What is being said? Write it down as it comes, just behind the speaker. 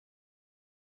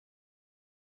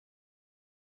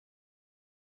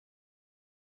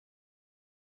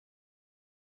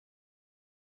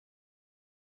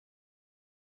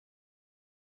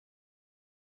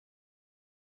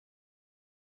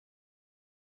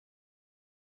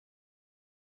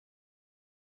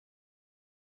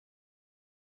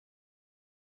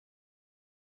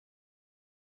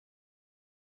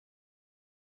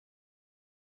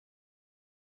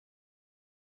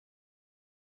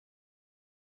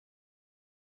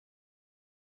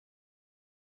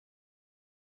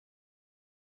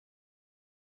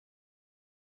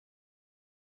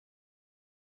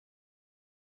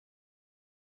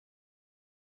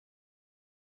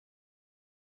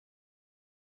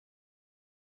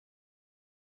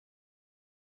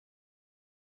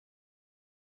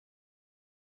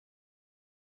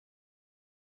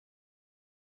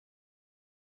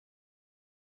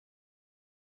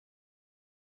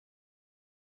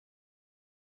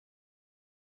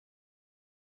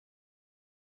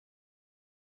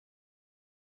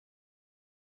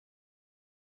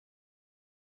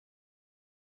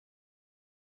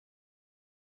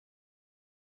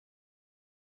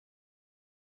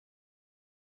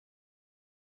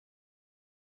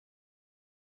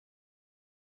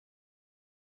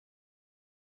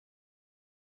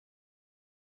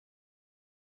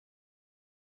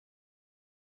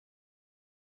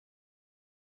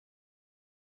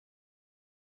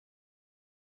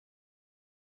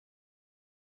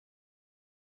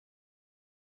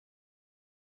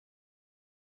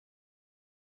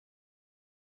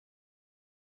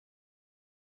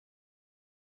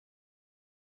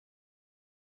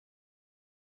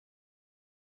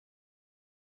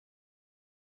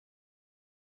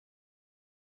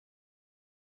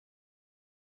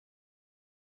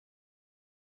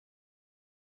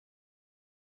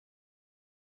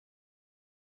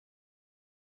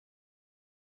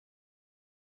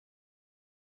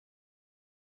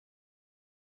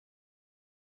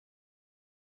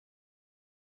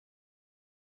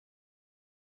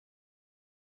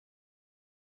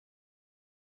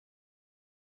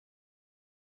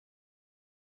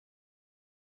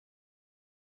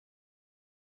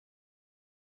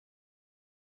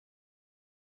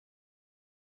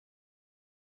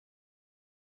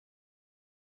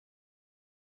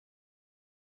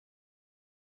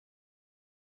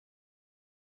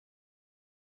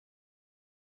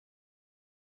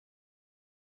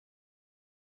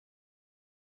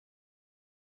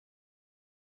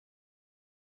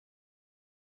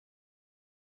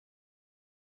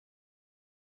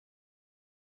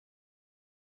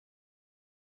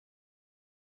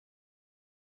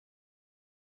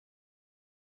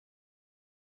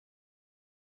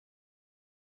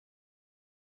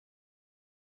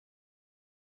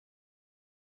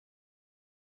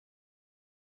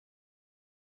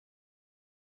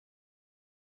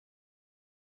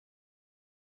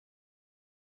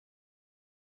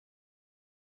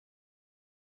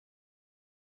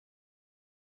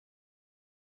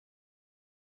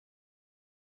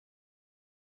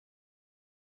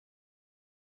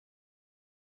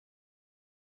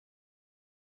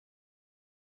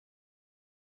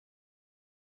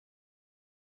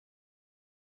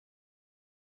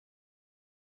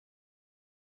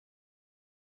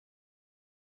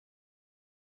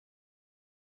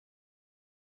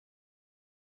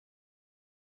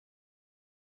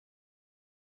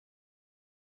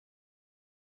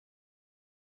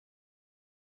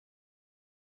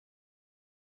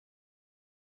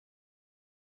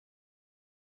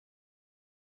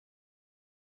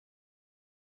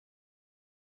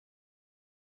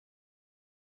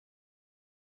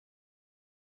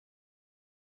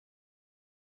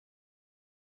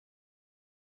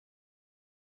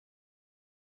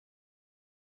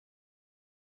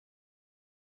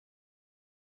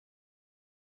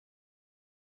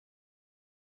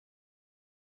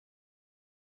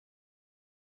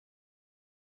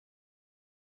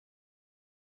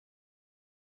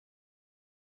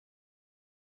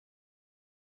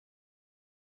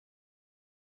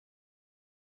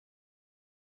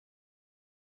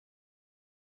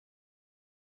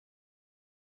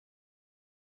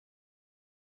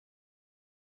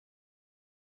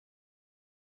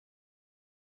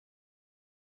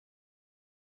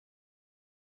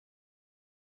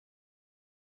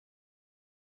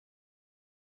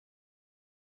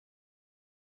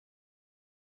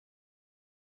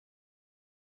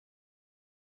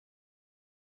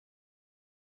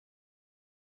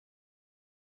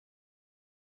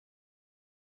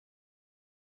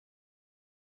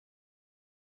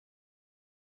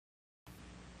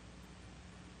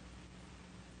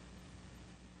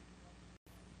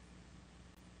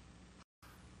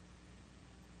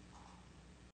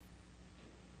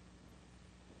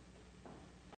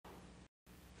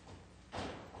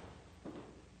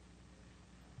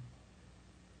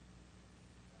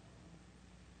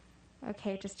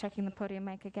Okay, just checking the podium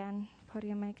mic again.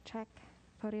 Podium mic check.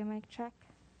 Podium mic check.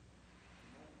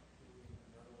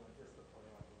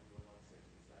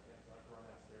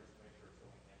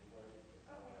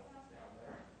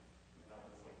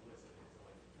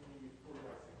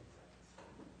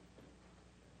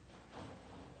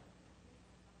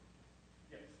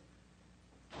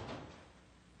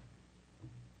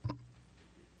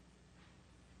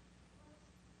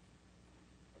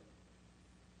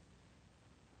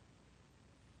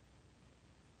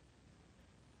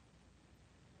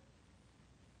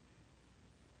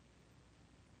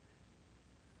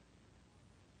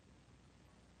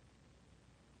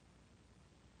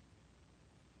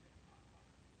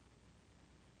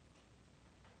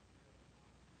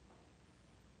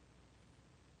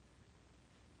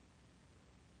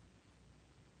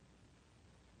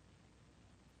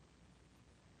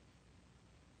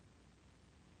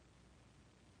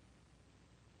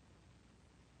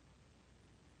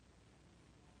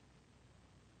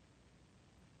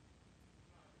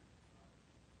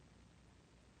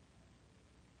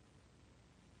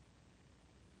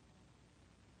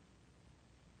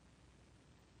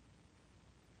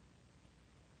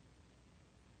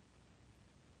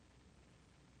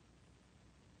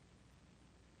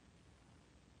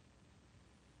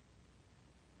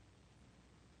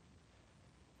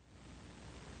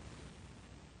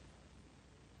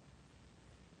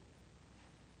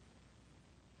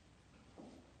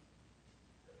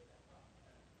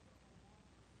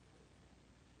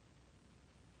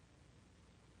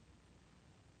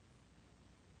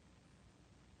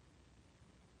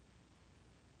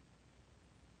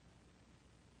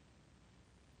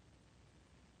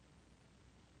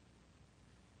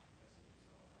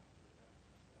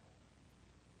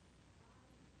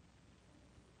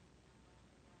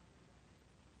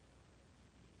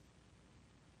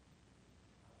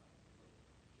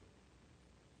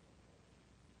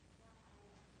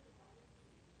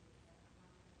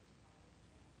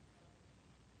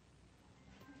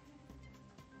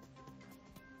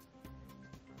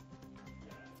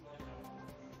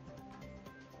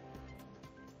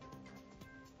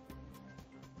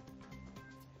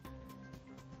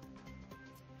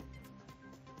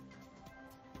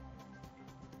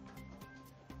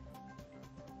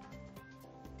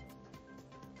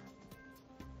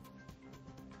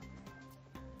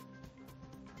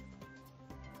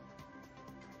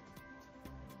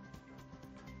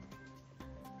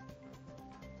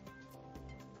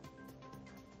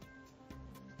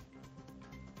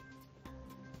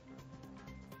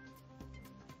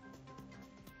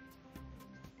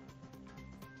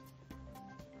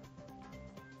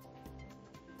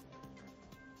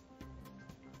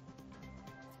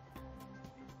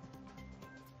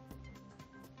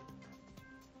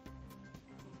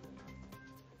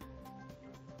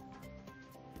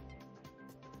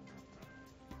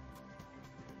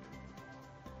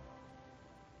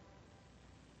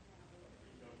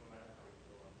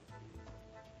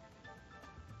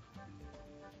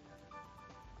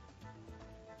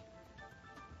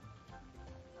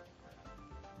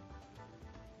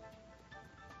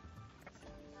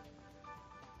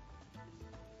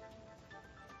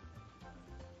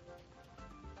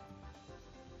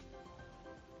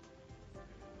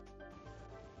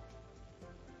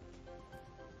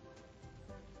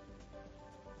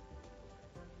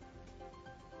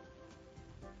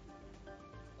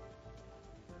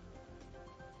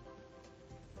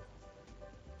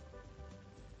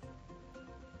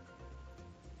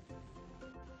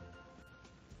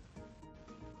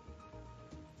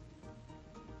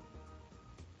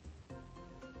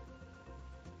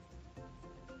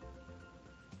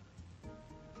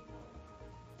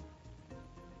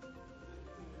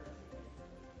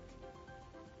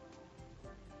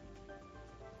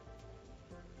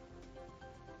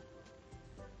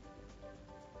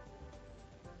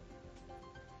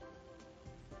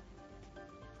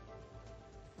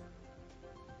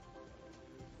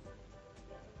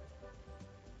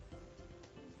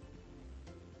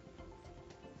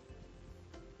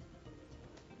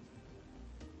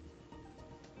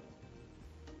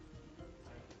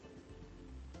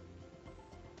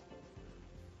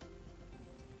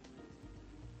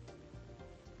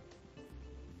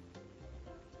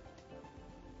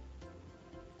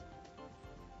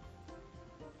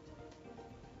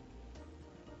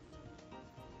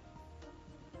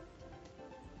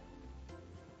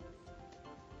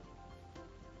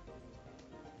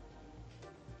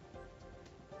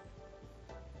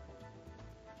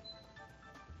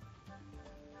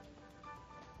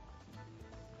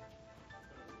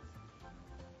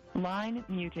 Line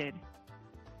muted.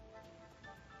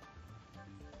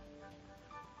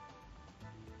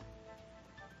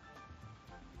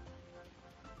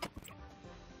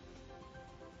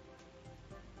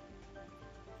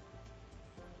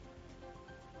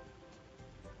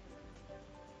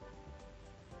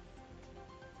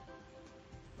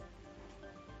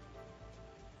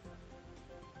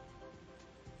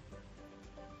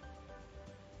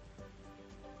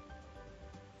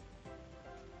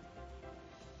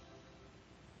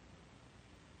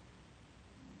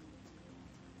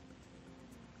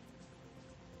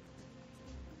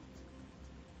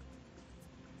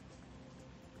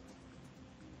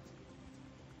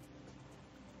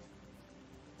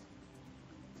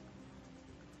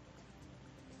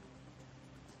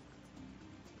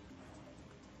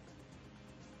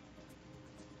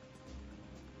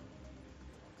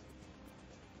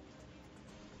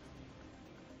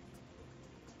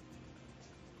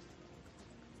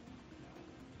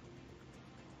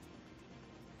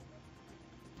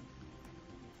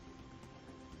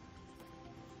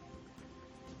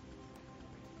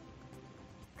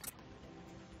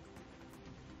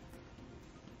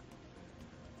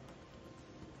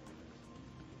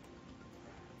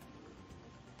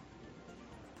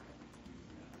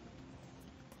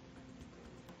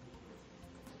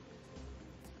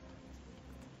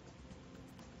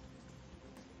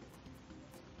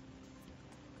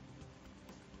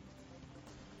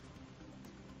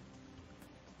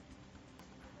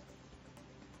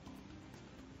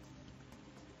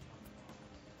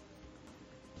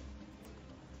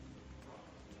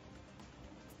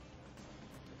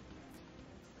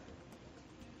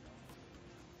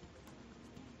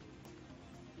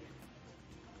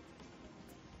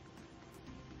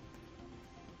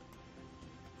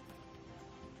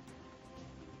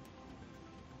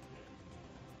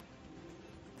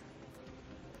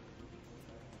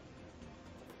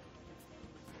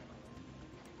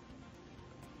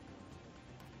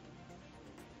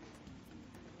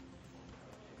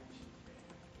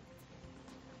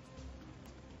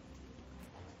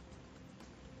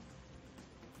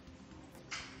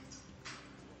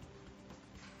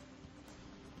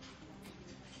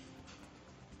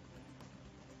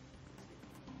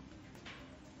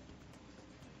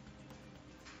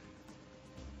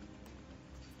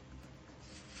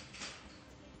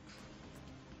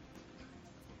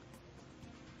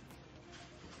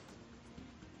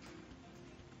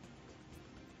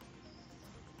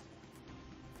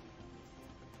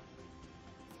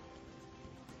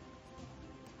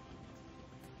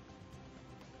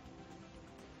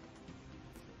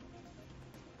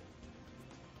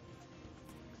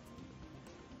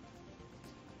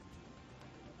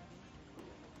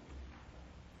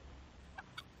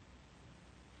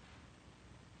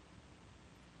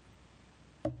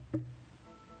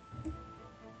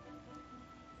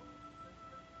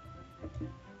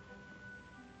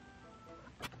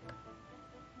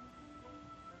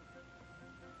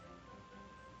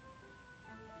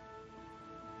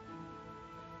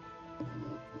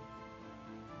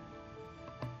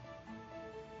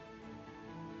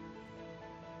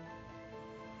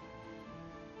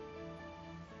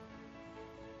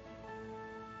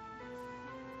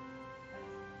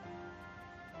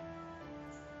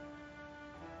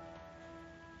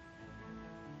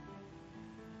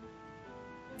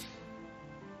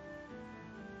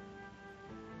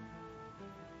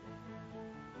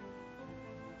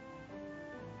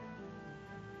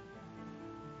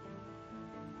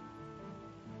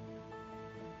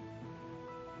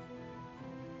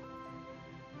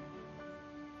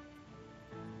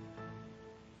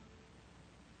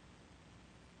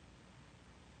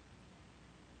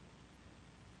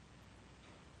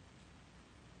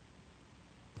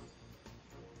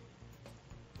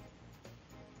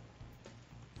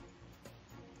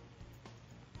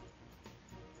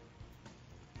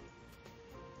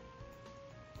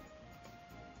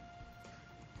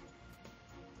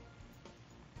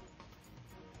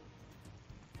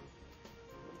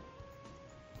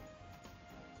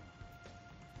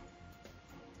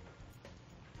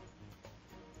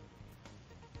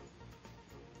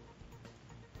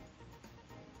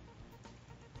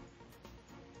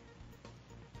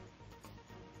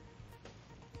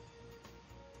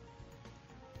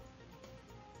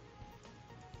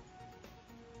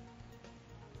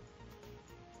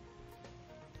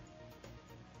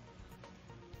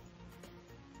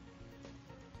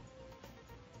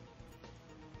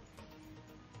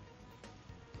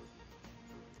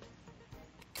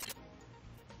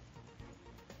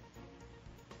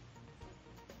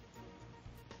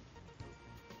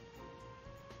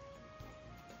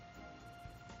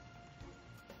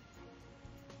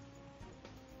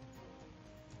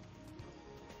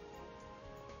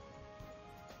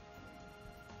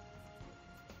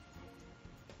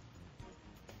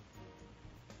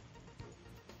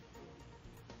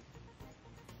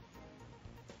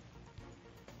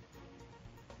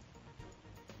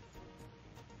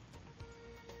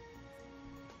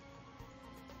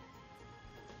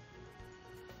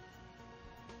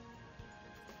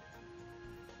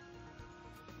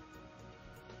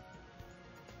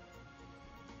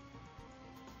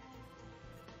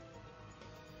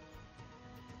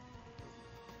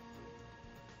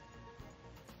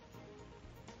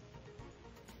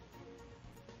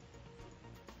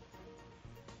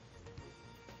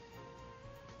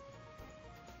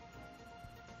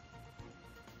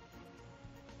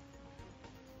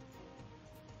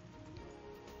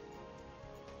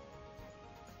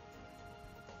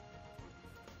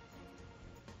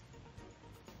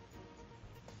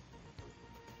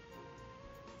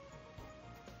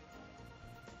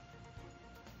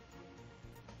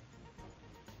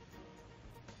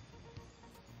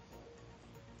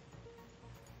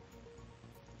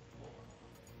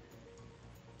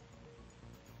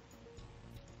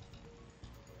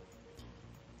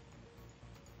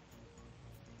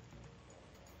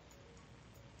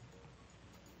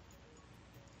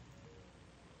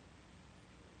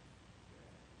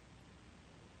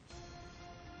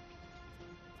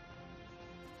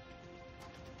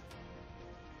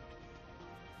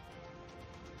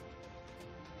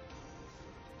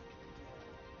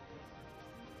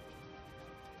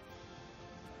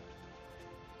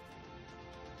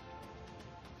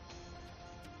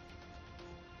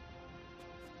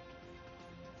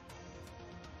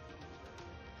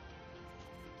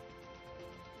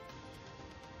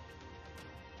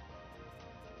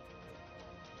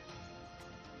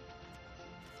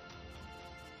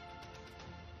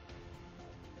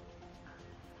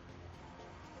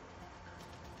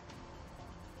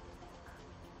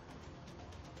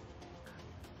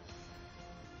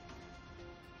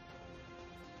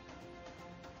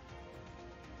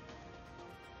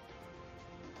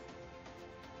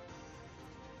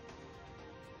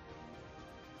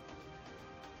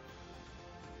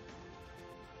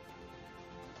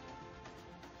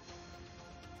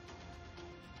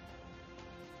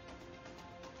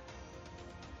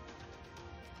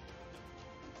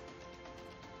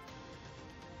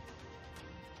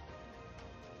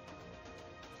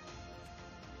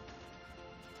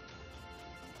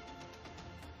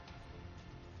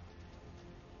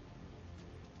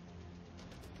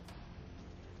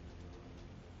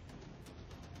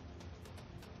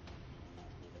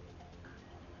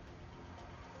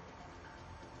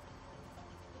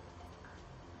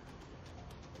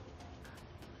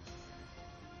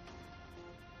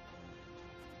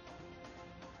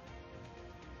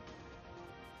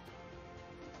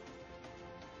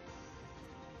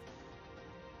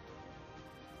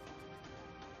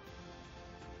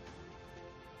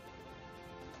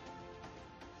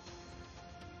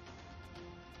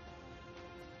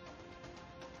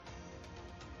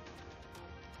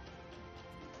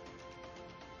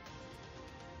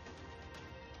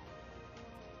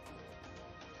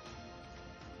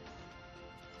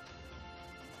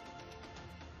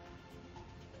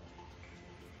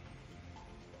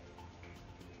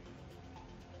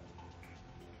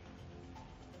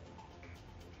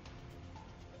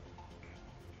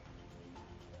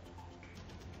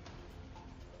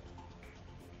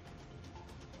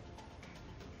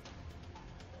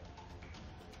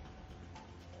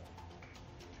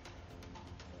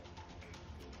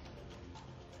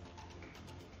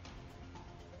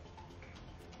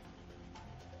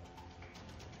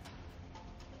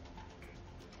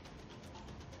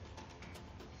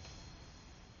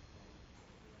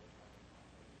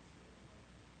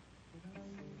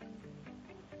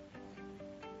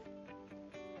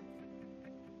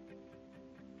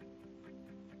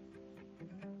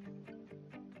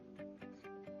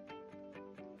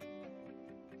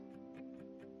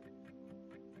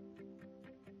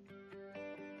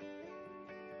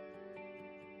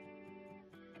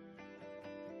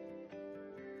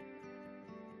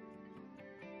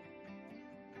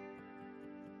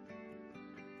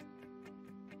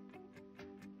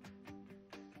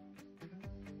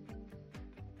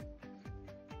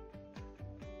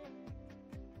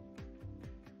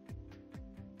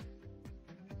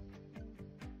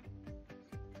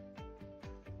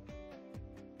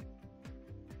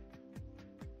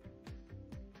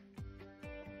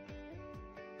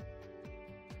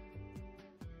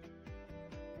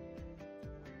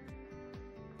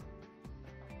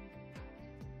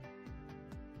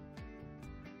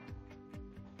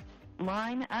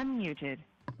 Line unmuted.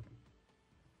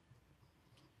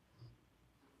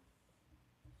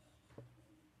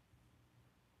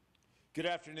 Good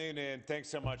afternoon, and thanks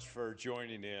so much for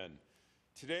joining in.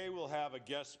 Today we'll have a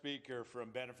guest speaker from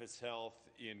Benefis Health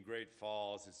in Great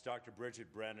Falls. It's Dr.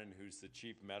 Bridget Brennan, who's the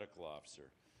Chief Medical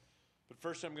Officer. But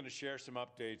first I'm going to share some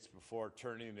updates before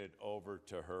turning it over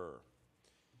to her.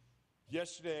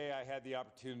 Yesterday I had the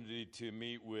opportunity to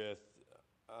meet with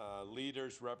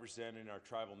leaders representing our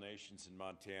tribal nations in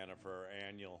Montana for our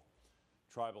annual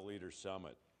Tribal Leaders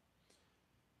Summit.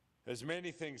 As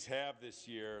many things have this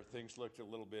year, things looked a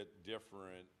little bit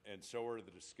different, and so are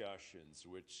the discussions,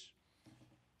 which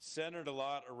centered a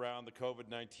lot around the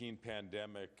COVID-19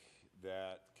 pandemic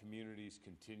that communities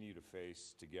continue to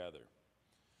face together.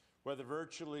 Whether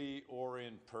virtually or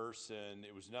in person,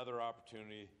 it was another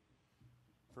opportunity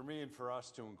for me and for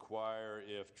us to inquire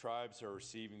if tribes are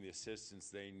receiving the assistance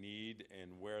they need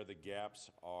and where the gaps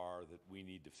are that we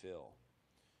need to fill,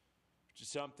 which is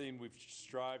something we've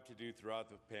strived to do throughout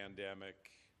the pandemic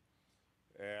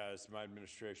as my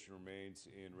administration remains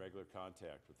in regular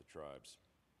contact with the tribes.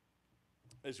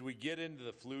 As we get into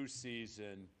the flu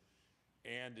season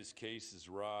and as cases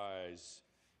rise,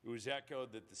 it was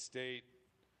echoed that the state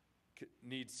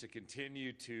needs to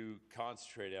continue to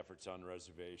concentrate efforts on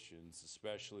reservations,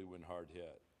 especially when hard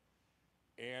hit,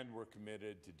 and we're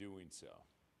committed to doing so.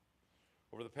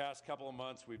 Over the past couple of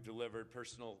months, we've delivered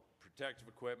personal protective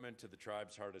equipment to the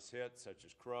tribes hardest hit, such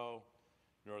as Crow,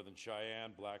 Northern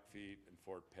Cheyenne, Blackfeet, and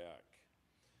Fort Peck.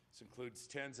 This includes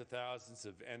tens of thousands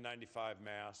of N95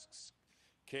 masks,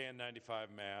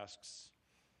 KN95 masks,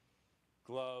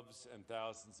 gloves, and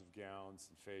thousands of gowns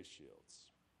and face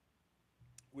shields.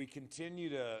 We continue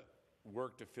to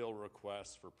work to fill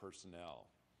requests for personnel.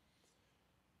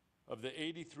 Of the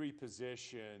 83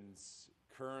 positions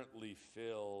currently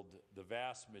filled, the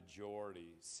vast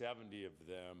majority, 70 of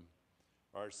them,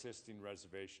 are assisting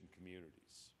reservation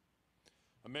communities.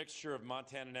 A mixture of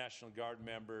Montana National Guard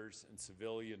members and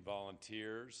civilian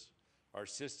volunteers are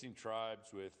assisting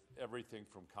tribes with everything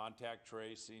from contact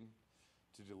tracing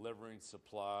to delivering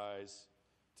supplies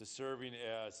to serving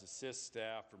as assist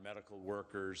staff for medical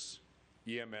workers,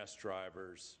 EMS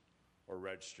drivers, or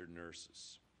registered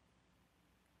nurses.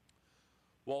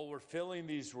 While we're filling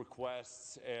these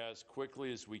requests as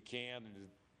quickly as we can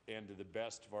and to the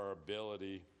best of our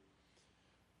ability,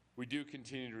 we do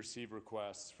continue to receive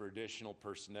requests for additional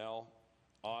personnel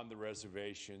on the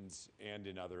reservations and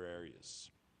in other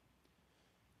areas.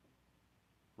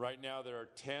 Right now there are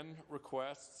 10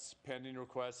 requests, pending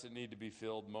requests that need to be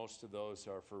filled. Most of those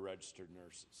are for registered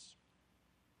nurses.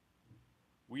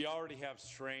 We already have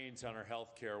strains on our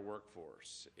healthcare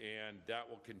workforce, and that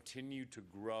will continue to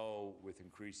grow with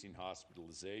increasing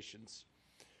hospitalizations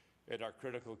at our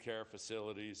critical care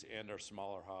facilities and our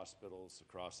smaller hospitals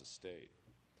across the state.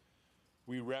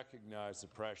 We recognize the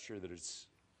pressure that it's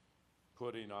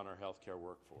putting on our healthcare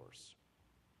workforce.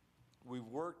 We've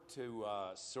worked to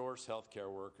source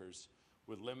healthcare workers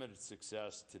with limited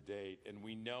success to date, and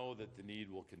we know that the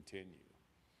need will continue.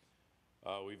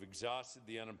 We've exhausted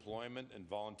the unemployment and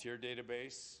volunteer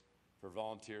database for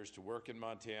volunteers to work in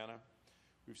Montana.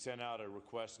 We've sent out a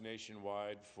request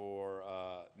nationwide for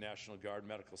National Guard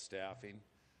medical staffing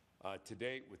to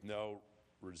date with no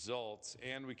results,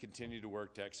 and we continue to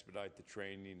work to expedite the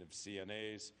training of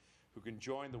CNAs who can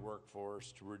join the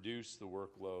workforce to reduce the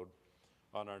workload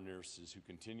on our nurses who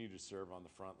continue to serve on the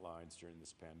front lines during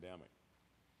this pandemic.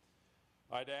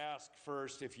 I'd ask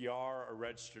first if you are a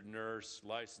registered nurse,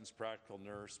 licensed practical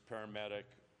nurse, paramedic,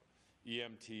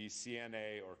 EMT,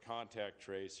 CNA, or contact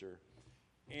tracer,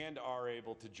 and are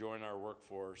able to join our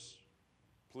workforce,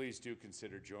 please do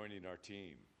consider joining our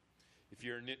team. If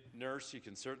you're a nurse, you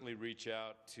can certainly reach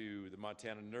out to the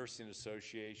Montana Nursing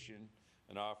Association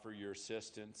and offer your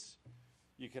assistance.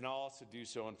 You can also do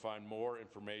so and find more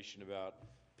information about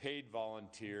paid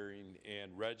volunteering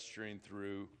and registering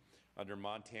under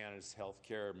Montana's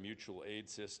healthcare mutual aid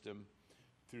system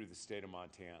through the state of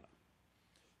Montana.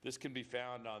 This can be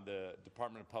found on the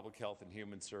Department of Public Health and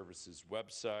Human Services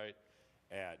website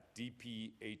at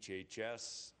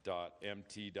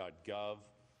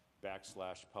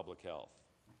dphhs.mt.gov/publichealth.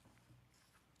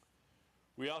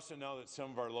 We also know that some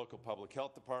of our local public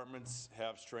health departments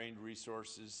have strained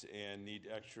resources and need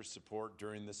extra support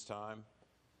during this time,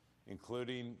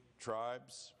 including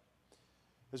tribes.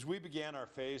 As we began our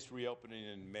phased reopening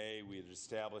in May, we had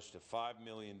established a $5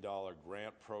 million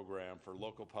grant program for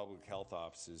local public health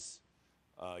offices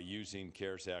using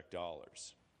CARES Act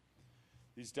dollars.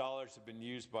 These dollars have been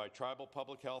used by tribal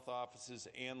public health offices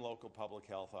and local public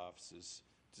health offices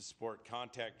to support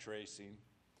contact tracing,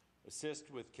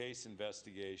 assist with case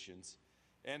investigations,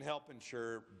 and help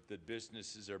ensure that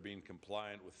businesses are being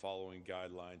compliant with following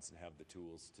guidelines and have the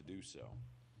tools to do so.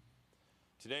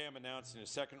 Today I'm announcing a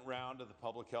second round of the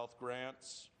public health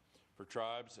grants for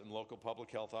tribes and local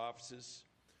public health offices.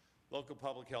 Local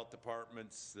public health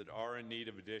departments that are in need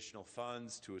of additional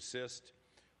funds to assist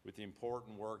with the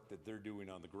important work that they're doing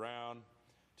on the ground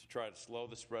to try to slow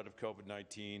the spread of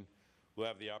COVID-19 will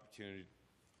have the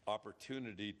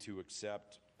opportunity to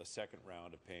accept a second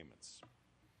round of payments.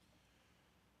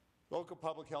 Local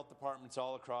public health departments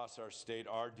all across our state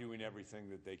are doing everything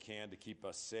that they can to keep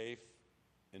us safe,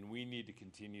 and we need to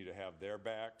continue to have their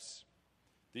backs.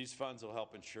 These funds will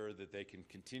help ensure that they can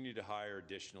continue to hire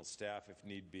additional staff if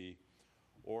need be,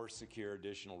 or secure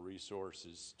additional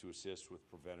resources to assist with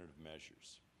preventative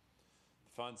measures.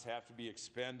 The funds have to be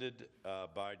expended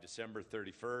by December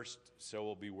 31st, so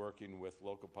we'll be working with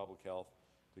local public health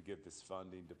to get this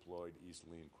funding deployed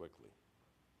easily and quickly.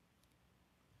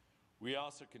 We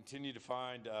also continue to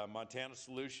find Montana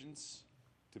solutions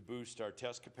to boost our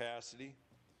test capacity.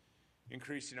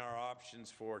 Increasing our options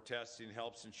for testing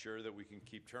helps ensure that we can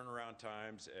keep turnaround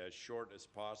times as short as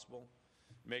possible,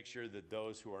 make sure that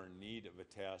those who are in need of a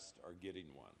test are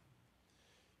getting one.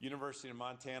 University of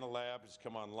Montana Lab has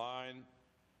come online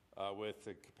with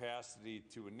the capacity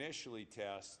to initially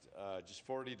test just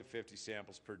 40 to 50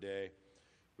 samples per day,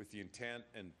 with the intent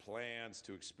and plans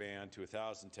to expand to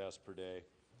 1,000 tests per day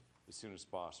as soon as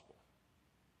possible.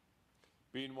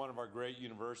 Being one of our great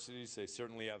universities, they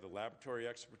certainly have the laboratory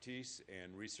expertise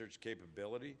and research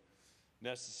capability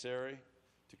necessary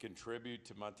to contribute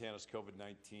to Montana's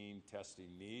COVID-19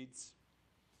 testing needs.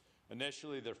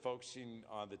 Initially, they're focusing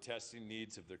on the testing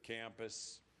needs of their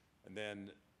campus and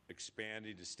then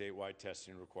expanding to statewide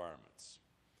testing requirements.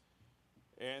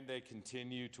 And they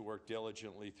continue to work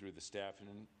diligently through the staffing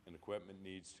and equipment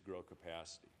needs to grow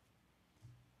capacity.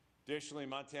 Additionally,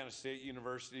 Montana State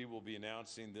University will be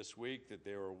announcing this week that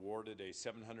they were awarded a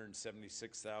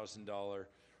 $776,000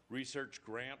 research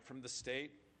grant from the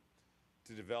state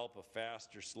to develop a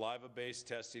faster saliva-based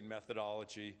testing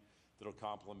methodology that will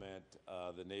complement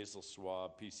the nasal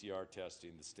swab PCR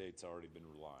testing the state's already been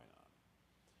relying on.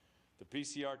 The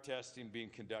PCR testing being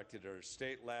conducted at our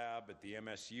state lab, at the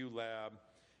MSU lab,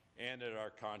 and at our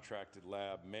contracted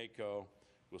lab, MACO,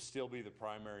 will still be the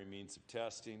primary means of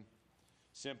testing.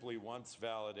 Simply, once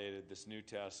validated, this new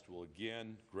test will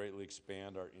again greatly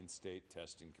expand our in-state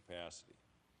testing capacity.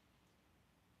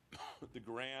 The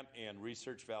grant and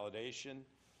research validation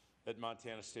at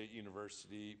Montana State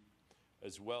University,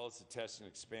 as well as the testing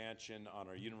expansion on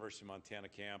our University of Montana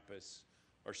campus,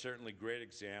 are certainly great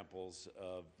examples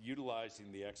of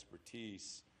utilizing the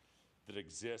expertise that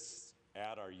exists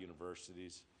at our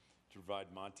universities to provide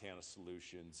Montana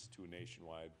solutions to a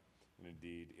nationwide and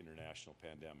indeed international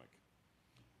pandemic.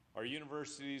 Our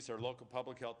universities, our local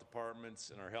public health departments,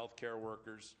 and our healthcare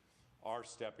workers are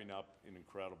stepping up in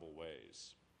incredible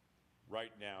ways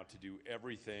right now to do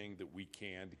everything that we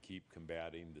can to keep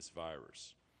combating this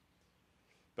virus.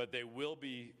 But they will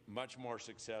be much more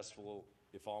successful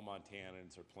if all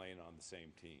Montanans are playing on the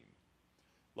same team.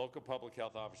 Local public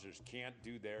health officers can't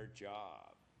do their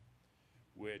job,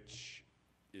 which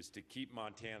is to keep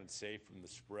Montanans safe from the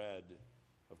spread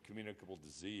of communicable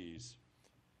disease,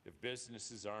 if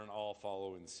businesses aren't all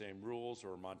following the same rules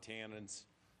or Montanans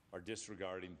are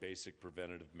disregarding basic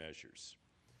preventative measures.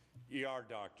 ER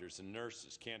doctors and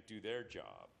nurses can't do their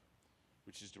job,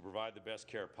 which is to provide the best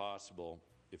care possible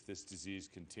if this disease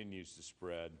continues to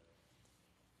spread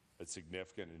at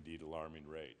significant, indeed alarming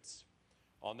rates.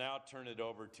 I'll now turn it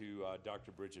over to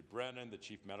Dr. Bridget Brennan, the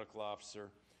Chief Medical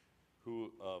Officer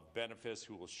of Benefis,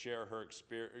 who will share her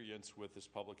experience with this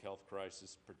public health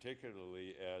crisis,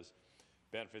 particularly as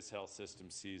Benefis Health System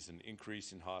sees an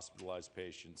increase in hospitalized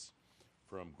patients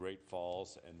from Great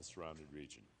Falls and the surrounding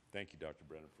region. Thank you, Dr.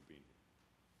 Brennan, for being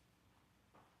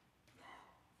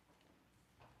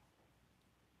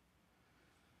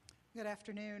here. Good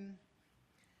afternoon.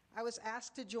 I was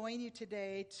asked to join you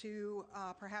today to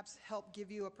perhaps help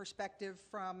give you a perspective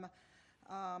from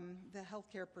the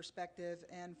healthcare perspective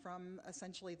and from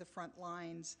essentially the front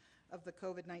lines of the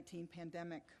COVID-19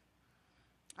 pandemic.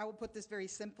 I will put this very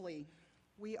simply.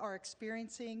 We are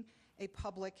experiencing a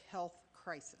public health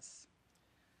crisis.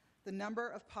 The number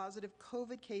of positive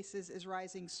COVID cases is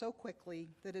rising so quickly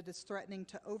that it is threatening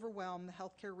to overwhelm the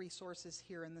healthcare resources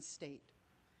here in the state.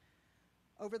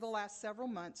 Over the last several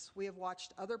months, we have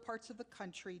watched other parts of the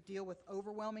country deal with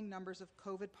overwhelming numbers of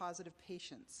COVID-positive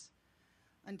patients.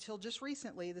 Until just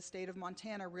recently, the state of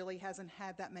Montana really hasn't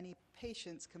had that many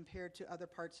patients compared to other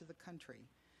parts of the country,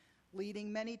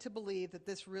 leading many to believe that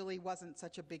this really wasn't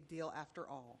such a big deal after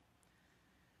all.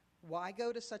 Why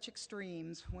go to such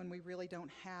extremes when we really don't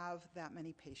have that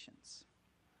many patients?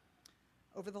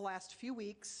 Over the last few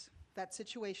weeks, that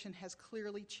situation has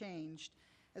clearly changed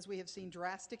as we have seen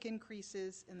drastic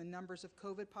increases in the numbers of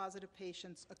COVID-positive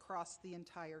patients across the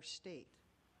entire state.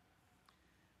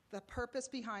 The purpose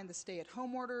behind the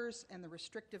stay-at-home orders and the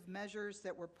restrictive measures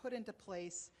that were put into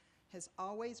place has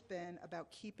always been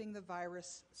about keeping the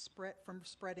virus from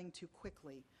spreading too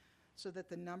quickly so that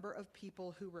the number of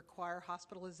people who require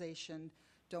hospitalization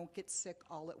don't get sick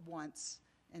all at once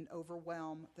and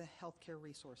overwhelm the healthcare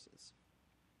resources.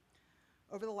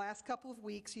 Over the last couple of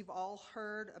weeks, you've all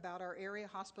heard about our area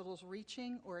hospitals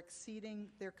reaching or exceeding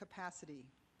their capacity.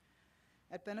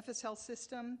 At Benefis Health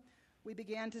System, we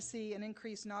began to see an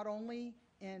increase not only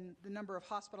in the number of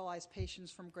hospitalized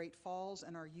patients from Great Falls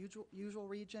and our usual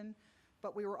region,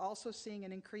 but we were also seeing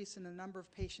an increase in the number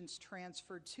of patients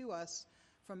transferred to us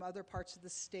from other parts of the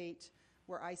state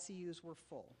where ICUs were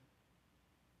full.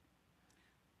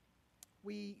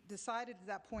 We decided at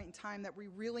that point in time that we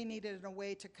really needed a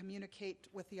way to communicate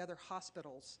with the other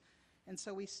hospitals. And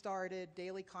so we started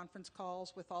daily conference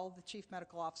calls with all of the chief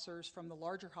medical officers from the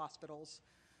larger hospitals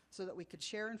so that we could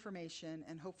share information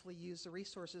and hopefully use the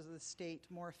resources of the state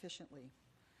more efficiently.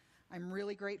 I'm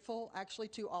really grateful, actually,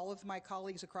 to all of my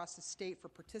colleagues across the state for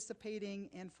participating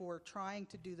and for trying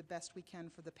to do the best we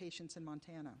can for the patients in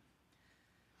Montana.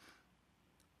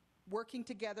 Working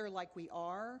together like we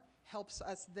are helps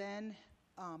us then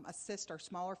assist our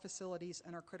smaller facilities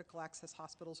and our critical access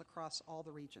hospitals across all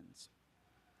the regions.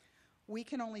 We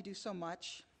can only do so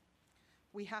much.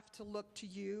 We have to look to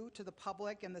you, to the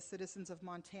public and the citizens of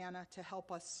Montana to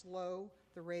help us slow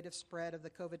the rate of spread of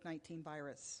the COVID-19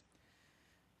 virus.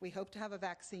 We hope to have a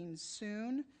vaccine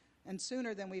soon, and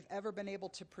sooner than we've ever been able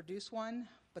to produce one,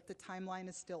 but the timeline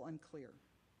is still unclear.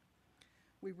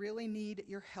 We really need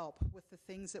your help with the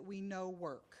things that we know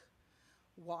work.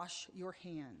 Wash your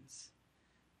hands.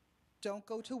 Don't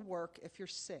go to work if you're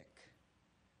sick.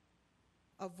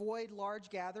 Avoid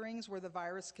large gatherings where the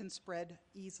virus can spread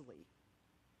easily.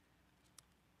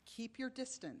 Keep your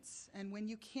distance, and when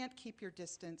you can't keep your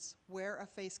distance, wear a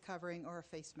face covering or a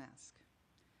face mask.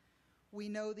 We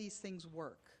know these things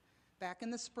work. Back in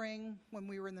the spring, when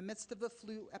we were in the midst of the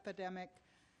flu epidemic,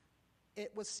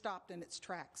 it was stopped in its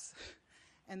tracks,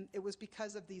 and it was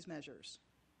because of these measures.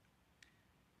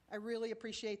 I really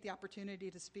appreciate the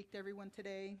opportunity to speak to everyone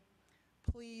today.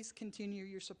 Please continue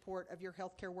your support of your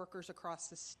healthcare workers across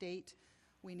the state.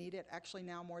 We need it actually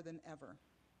now more than ever.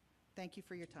 Thank you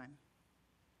for your time.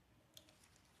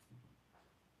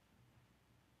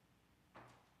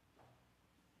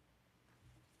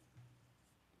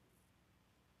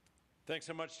 Thanks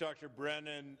so much, Dr.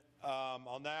 Brennan.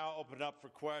 I'll now open up for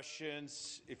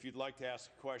questions. If you'd like to ask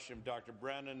a question of Dr.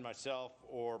 Brennan, myself,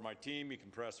 or my team, you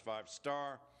can press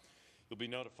 5-star. You'll be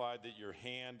notified that your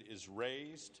hand is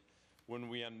raised. When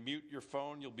we unmute your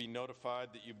phone, you'll be notified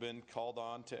that you've been called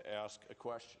on to ask a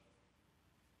question.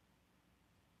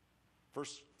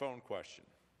 First phone question.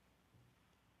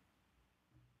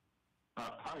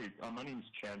 Hi, my name is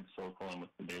Chad Sokol. I'm with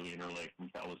the Daily Interlake from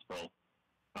Kalispell.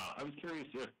 I was curious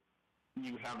if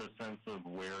you have a sense of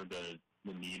where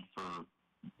the need for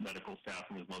medical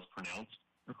staffing is most pronounced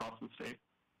across the state.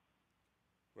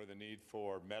 Where the need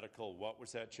for medical, what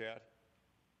was that, Chad?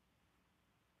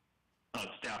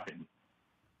 Staffing.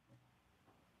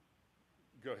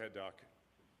 Go ahead, Doc.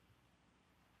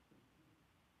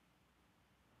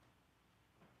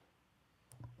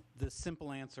 The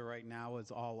simple answer right now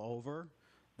is all over.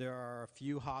 There are a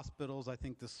few hospitals. I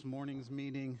think this morning's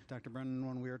meeting, Dr. Brennan,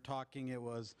 when we were talking, it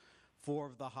was 4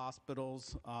 of the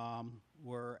hospitals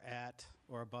were at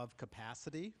or above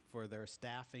capacity for their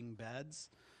staffing beds.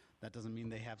 That doesn't mean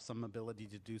they have some ability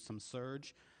to do some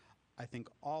surge. I think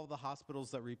all the hospitals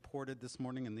that reported this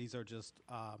morning, and these are just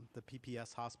the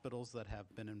PPS hospitals that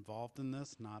have been involved in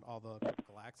this, not all the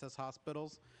critical access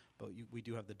hospitals, but we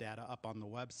do have the data up on the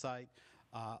website,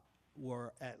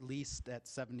 were at least at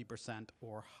 70%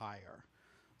 or higher.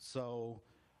 So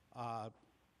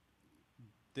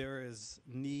there is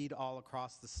need all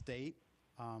across the state.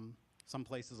 Some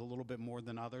places a little bit more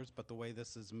than others, but the way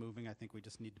this is moving, I think we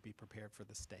just need to be prepared for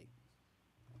the state.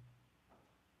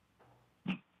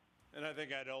 And I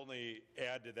think I'd only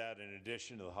add to that, in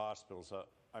addition to the hospitals,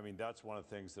 I mean, that's one of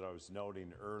the things that I was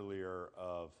noting earlier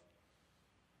of,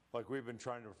 like, we've been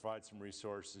trying to provide some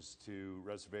resources to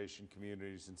reservation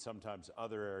communities and sometimes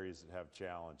other areas that have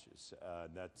challenges.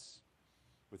 And that's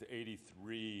with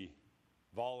 83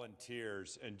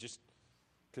 volunteers, and just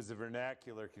because the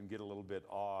vernacular can get a little bit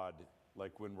odd,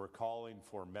 like when we're calling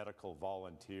for medical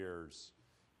volunteers,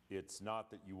 it's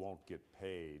not that you won't get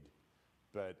paid,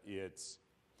 but it's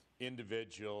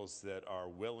individuals that are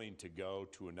willing to go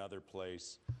to another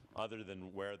place other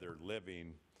than where they're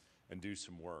living and do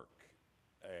some work.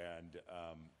 And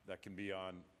that can be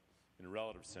on, in a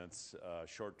relative sense,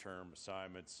 short-term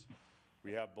assignments.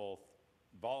 We have both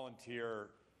volunteer,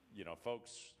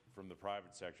 folks from the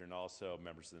private sector and also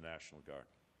members of the National Guard.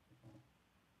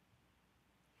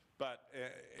 But,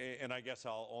 and I guess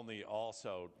I'll only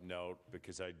also note,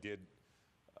 because I did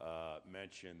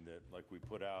mention that, like, we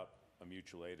put out a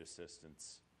mutual aid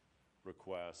assistance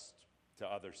request to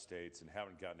other states and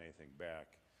haven't gotten anything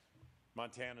back.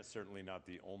 Montana's certainly not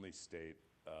the only state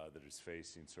that is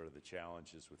facing sort of the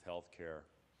challenges with healthcare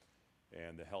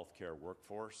and the healthcare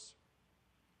workforce.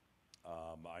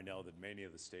 I know that many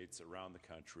of the states around the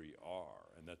country are,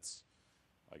 and that's,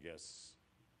 I guess,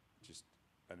 just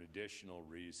an additional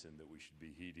reason that we should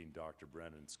be heeding Dr.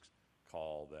 Brennan's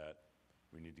call that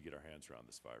we need to get our hands around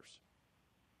this virus.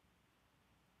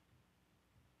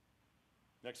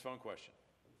 Next phone question.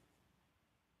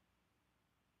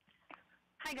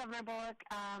 Hi, Governor Bullock.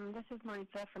 This is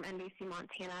Maritza from NBC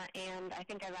Montana, and I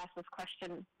think I've asked this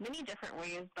question many different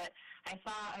ways, but I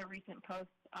saw a recent post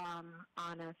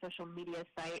on a social media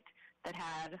site that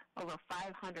had over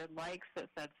 500 likes that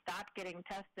said, "Stop getting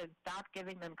tested, stop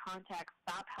giving them contacts,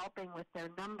 stop helping with their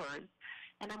numbers."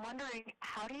 And I'm wondering,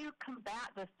 how do you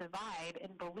combat this divide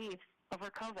in beliefs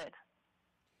over COVID?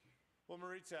 Well,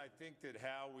 Maritza, I think that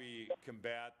how we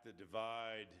combat the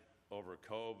divide over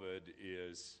COVID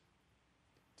is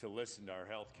to listen to our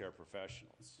healthcare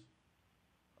professionals,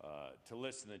 to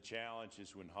listen to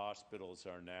challenges when hospitals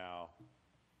are now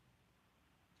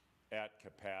at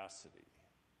capacity,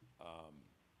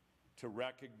 to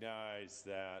recognize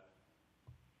that,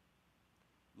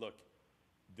 look,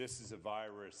 this is a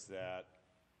virus that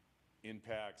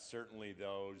impacts certainly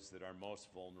those that are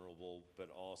most vulnerable, but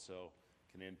also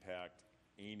can impact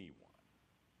anyone.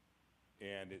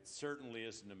 And it certainly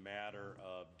isn't a matter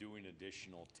of doing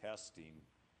additional testing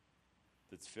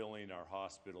that's filling our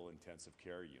hospital intensive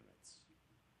care units.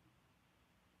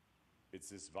 It's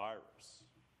this virus.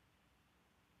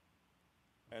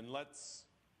 And let's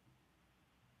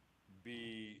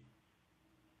be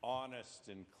honest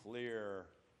and clear.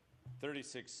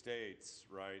 36 states,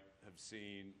 right, have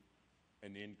seen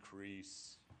an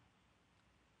increase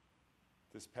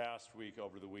this past week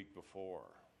over the week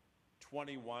before.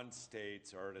 21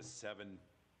 states are at a 7-day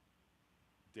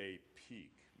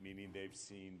peak, meaning they've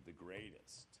seen the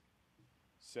greatest.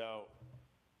 So,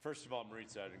 first of all,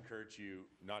 Maritza, I'd encourage you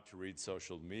not to read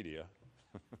social media.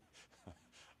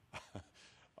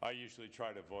 I usually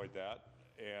try to avoid that,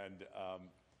 and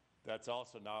that's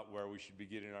also not where we should be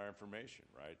getting our information,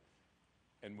 right?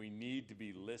 And we need to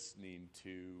be listening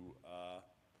to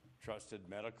trusted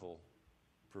medical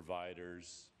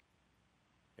providers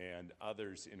and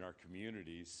others in our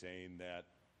communities saying that,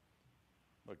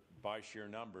 look, by sheer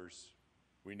numbers,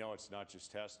 we know it's not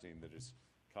just testing that is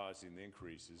causing the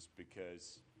increases,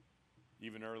 because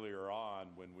even earlier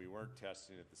on, when we weren't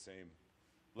testing at the same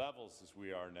levels as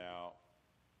we are now,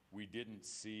 we didn't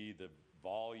see the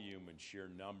volume and sheer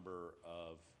number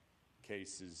of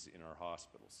cases in our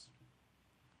hospitals.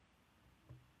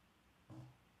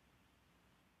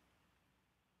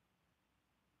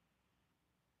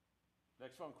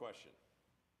 Next phone question.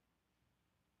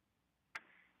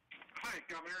 Hi,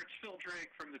 Governor. It's Phil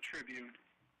Drake from the Tribune.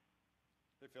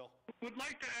 Hey, Phil. Would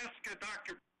like to ask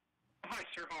Dr. Hi,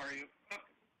 sir. How are you?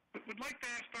 Would like to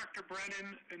ask Dr.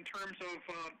 Brennan in terms of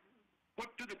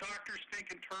what do the doctors think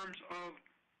in terms of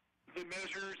the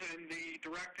measures and the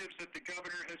directives that the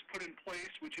governor has put in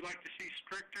place? Would you like to see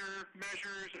stricter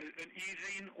measures, an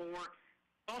easing, or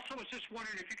also was just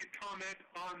wondering if you could comment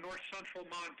on north central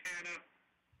Montana,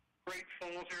 Great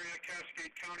Falls area,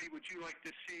 Cascade County. Would you like to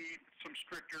see some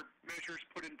stricter measures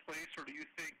put in place, or do you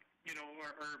think,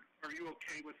 are you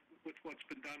okay with what's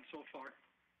been done so far?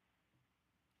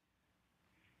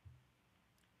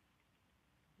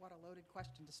 What a loaded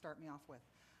question to start me off with.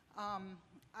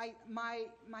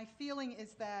 My feeling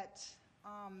is that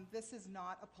this is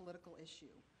not a political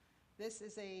issue. This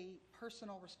is a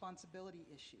personal responsibility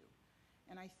issue.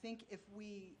 And I think if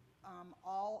we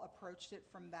all approached it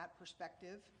from that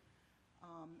perspective,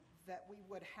 that we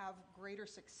would have greater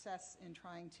success in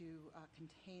trying to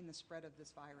contain the spread of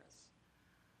this virus.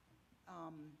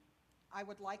 I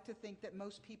would like to think that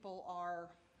most people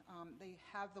they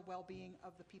have the well-being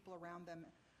of the people around them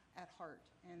at heart,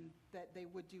 and that they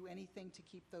would do anything to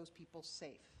keep those people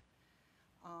safe.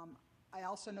 I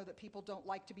also know that people don't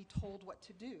like to be told what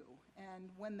to do, and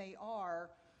when they are,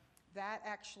 that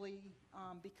actually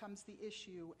becomes the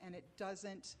issue, and it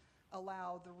doesn't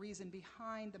allow the reason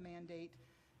behind the mandate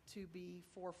to be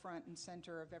forefront and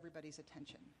center of everybody's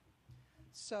attention.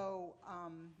 So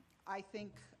I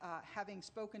think having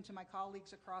spoken to my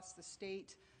colleagues across the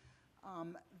state,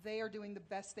 they are doing the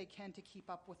best they can to keep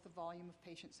up with the volume of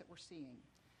patients that we're seeing.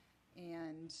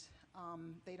 And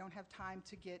they don't have time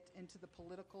to get into the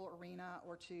political arena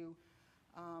or to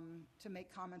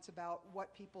make comments about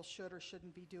what people should or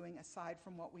shouldn't be doing aside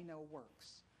from what we know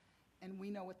works. And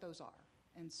we know what those are.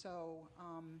 And so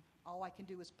all I can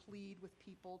do is plead with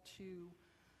people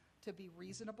to be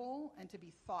reasonable and to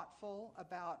be thoughtful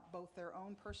about both their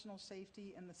own personal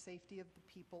safety and the safety of the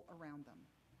people around them.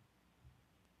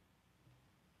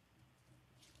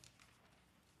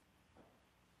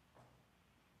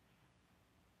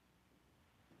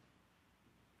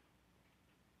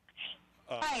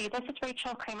 Hi, this is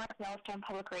Rachel Kramer from Yellowstone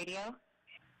Public Radio.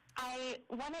 I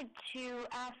wanted to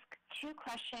ask two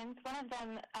questions. One of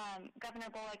them, Governor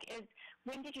Bullock, is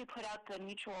when did you put out the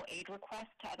mutual aid request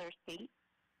to other states?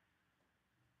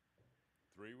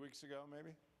 3 weeks ago,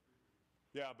 maybe?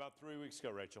 Yeah, about 3 weeks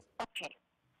ago, Rachel. Okay.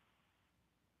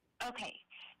 Okay,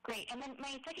 great. And then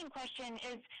my second question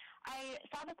is, I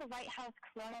saw that the White House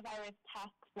Coronavirus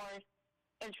Task Force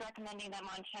is recommending that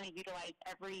Montana utilize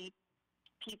every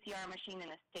PCR machine in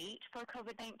the state for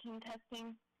COVID-19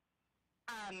 testing.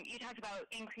 You talked about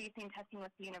increasing testing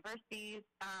with the universities.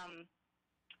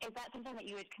 Is that something that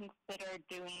you would consider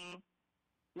doing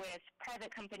with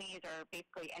private companies or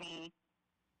basically any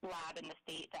lab in the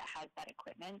state that has that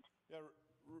equipment? Yeah,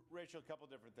 Rachel, a couple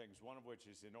different things. One of which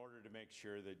is in order to make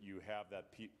sure that you have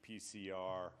that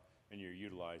PCR and you're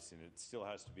utilizing it, it still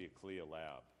has to be a CLIA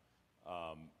lab,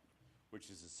 which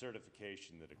is a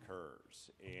certification that occurs.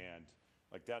 And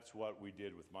like that's what we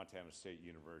did with Montana State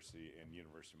University and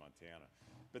University of Montana.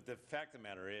 But the fact of the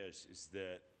matter is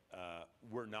that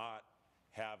we're not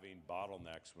having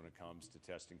bottlenecks when it comes to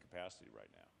testing capacity right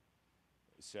now.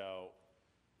 So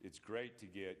it's great to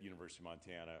get University of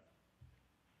Montana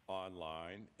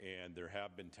online, and there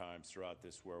have been times throughout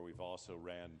this where we've also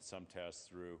ran some tests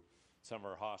through some of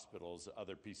our hospitals,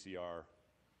 other PCR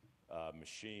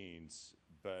machines.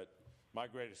 But my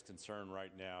greatest concern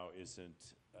right now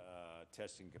isn't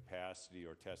testing capacity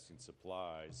or testing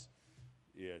supplies.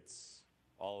 It's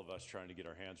all of us trying to get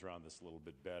our hands around this a little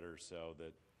bit better so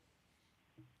that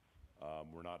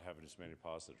we're not having as many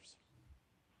positives.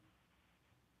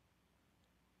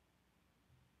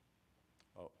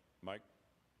 Oh, Mike?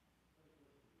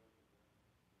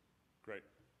 Great.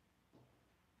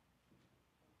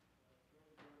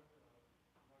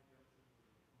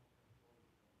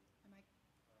 Hi, Mike.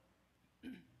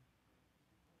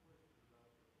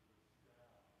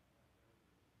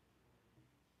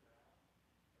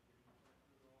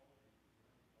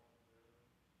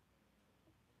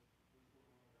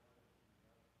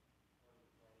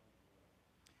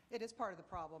 It is part of the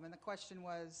problem, and the question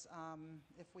was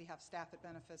if we have staff at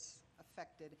Benefis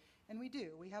affected, and we do.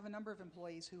 We have a number of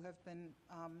employees who have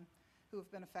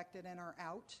been affected and are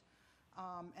out,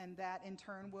 and that in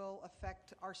turn will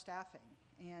affect our staffing.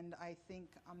 And I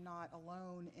think I'm not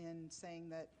alone in saying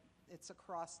that it's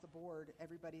across the board.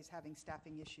 Everybody's having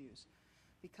staffing issues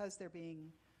because they're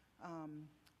being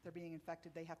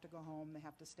infected. They have to go home. They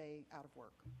have to stay out of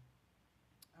work.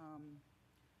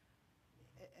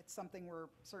 It's something we're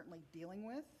certainly dealing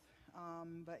with,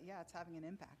 but yeah, it's having an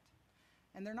impact.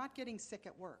 And they're not getting sick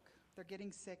at work. They're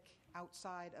getting sick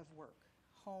outside of work,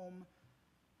 home,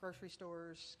 grocery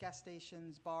stores, gas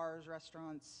stations, bars,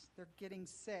 restaurants. They're getting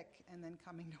sick and then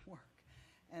coming to work.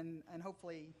 And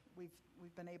hopefully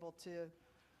we've been able to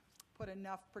put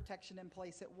enough protection in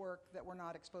place at work that we're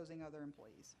not exposing other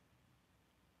employees.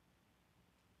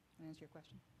 Can I answer your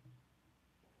question?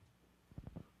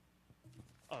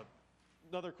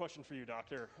 Another question for you,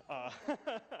 Doctor. I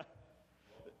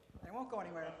won't go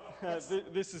anywhere. Yes.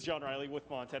 This is John Riley with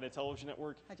Montana Television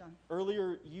Network. Hi, John.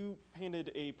 Earlier, you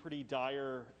painted a pretty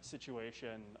dire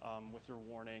situation with your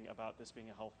warning about this being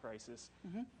a health crisis.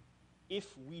 Mm-hmm.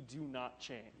 If we do not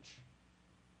change,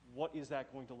 what is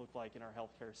that going to look like in our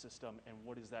healthcare system, and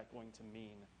what is that going to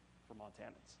mean for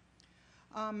Montanans?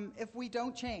 If we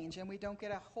don't change and we don't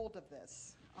get a hold of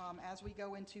this, as we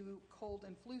go into cold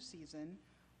and flu season,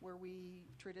 where we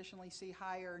traditionally see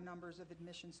higher numbers of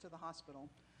admissions to the hospital,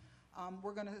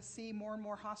 we're going to see more and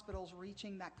more hospitals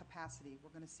reaching that capacity. We're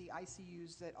going to see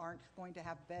ICUs that aren't going to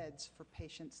have beds for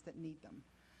patients that need them.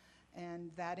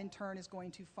 And that in turn is going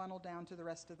to funnel down to the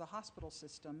rest of the hospital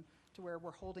system to where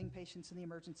we're holding patients in the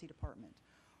emergency department.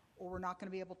 Or we're not going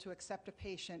to be able to accept a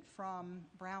patient from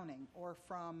Browning or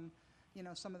from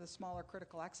some of the smaller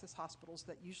critical access hospitals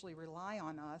that usually rely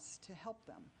on us to help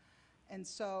them. And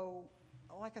so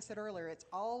like I said earlier, it's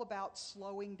all about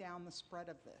slowing down the spread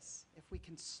of this. If we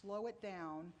can slow it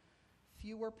down,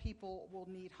 fewer people will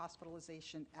need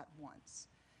hospitalization at once.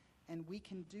 And we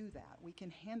can do that. We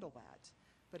can handle that.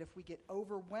 But if we get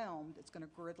overwhelmed, it's going to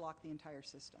gridlock the entire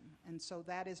system. And so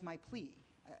that is my plea.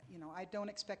 I don't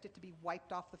expect it to be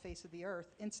wiped off the face of the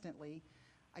earth instantly.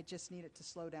 I just need it to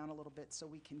slow down a little bit so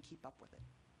we can keep up with it.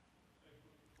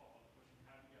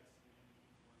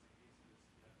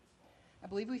 I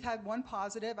believe we've had one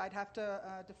positive. I'd have to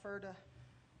defer to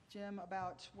Jim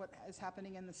about what is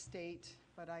happening in the state,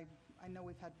 but I know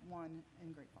we've had one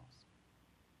in Great Falls.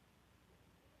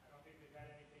 I don't think they've had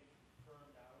anything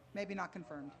confirmed out. Maybe not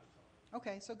confirmed.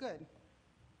 Okay, so good.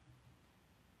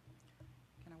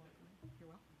 Can I work with you? You're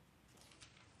welcome.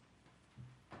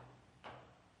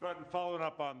 But and following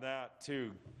up on that,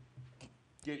 too,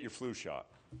 get your flu shot.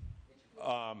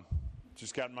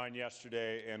 Just got mine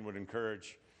yesterday and would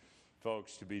encourage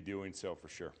folks to be doing so for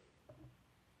sure.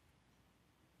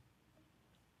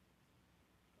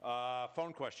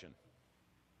 Phone question.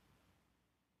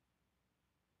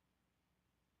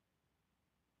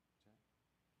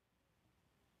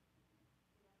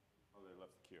 Oh, they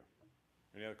left the queue.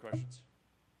 Any other questions?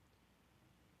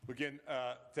 Again,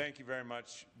 thank you very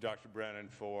much, Dr. Brennan,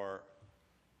 for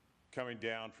coming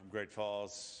down from Great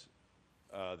Falls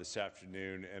this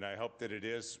afternoon. And I hope that it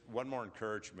is one more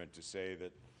encouragement to say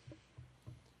that,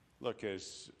 look,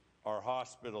 as our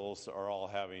hospitals are all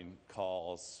having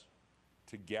calls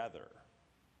together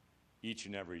each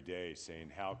and every day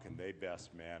saying how can they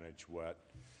best manage what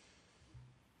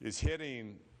is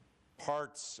hitting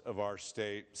parts of our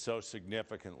state so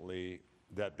significantly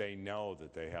that they know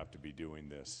that they have to be doing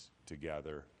this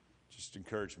together. Just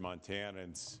encourage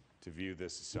Montanans to view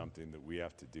this as something that we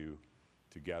have to do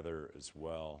together as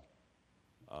well,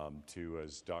 to,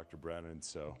 as Dr. Brennan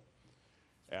so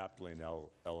aptly and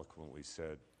eloquently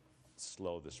said,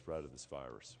 slow the spread of this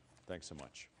virus. Thanks so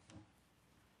much.